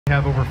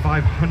have over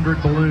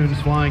 500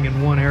 balloons flying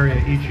in one area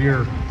each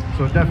year.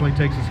 So it definitely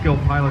takes a skilled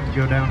pilot to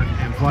go down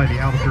and fly the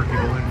Albuquerque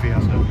Balloon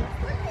Fiesta.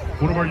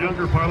 One of our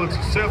younger pilots,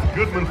 Seth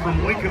Goodman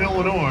from Lincoln,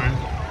 Illinois,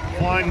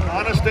 flying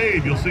Honest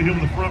Abe. You'll see him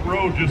in the front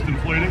row just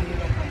inflating.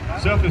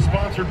 Seth is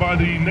sponsored by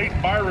the Nate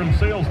Byram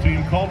sales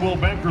team, Caldwell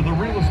Banker, the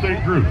real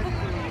estate group.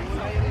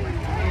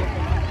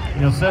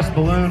 You know, Seth's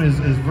balloon is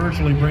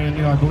virtually brand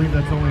new. I believe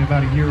that's only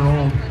about a year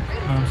old.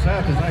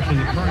 Seth is actually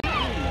the current.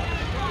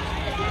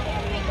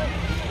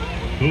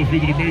 Those of you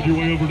that have made your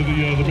way over to the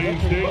main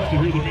stage to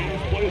hear the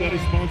bands play, that is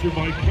sponsored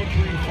by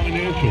Country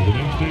Financial. The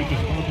main stage is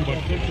sponsored by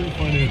Country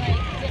Financial.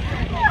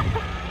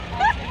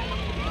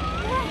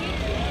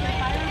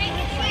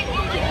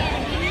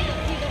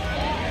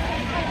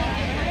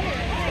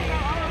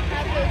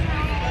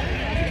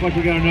 Looks like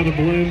we got another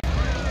balloon.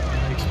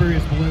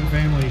 Experienced balloon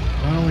family.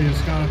 Not only is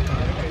Scott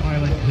a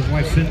pilot, his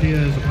wife Cynthia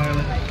is a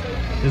pilot,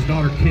 his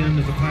daughter Kim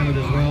is a pilot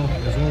as well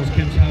as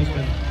Kim's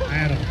husband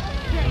Adam.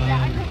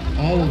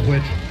 All of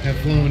which have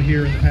flown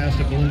here in the past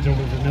at balloons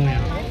over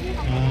Vermilion.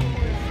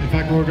 In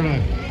fact, we're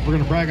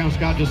gonna brag on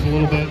Scott just a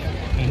little bit.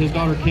 And his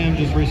daughter Kim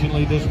just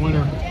recently this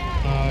winter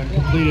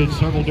completed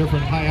several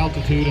different high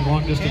altitude and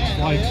long distance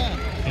flights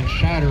and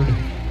shattered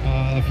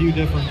a few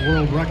different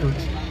world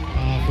records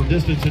for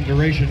distance and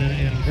duration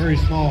in a very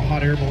small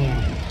hot air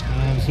balloon.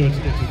 So it's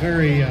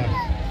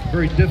a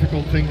very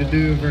difficult thing to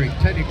do, very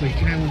technically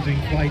challenging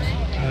flights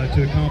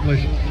to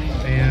accomplish.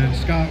 And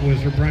Scott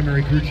was her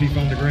primary crew chief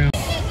on the ground.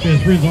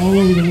 There's friends all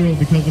over the world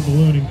because of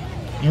ballooning.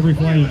 Every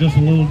flight is just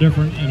a little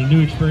different and a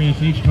new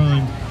experience each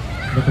time.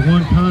 But the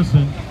one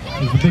constant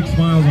is the big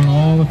smiles on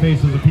all the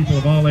faces of people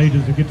of all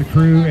ages who get to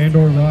crew and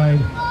or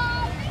ride,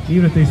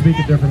 even if they speak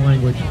a different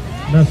language.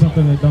 And that's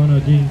something that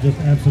Donna Jean just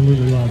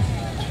absolutely loves.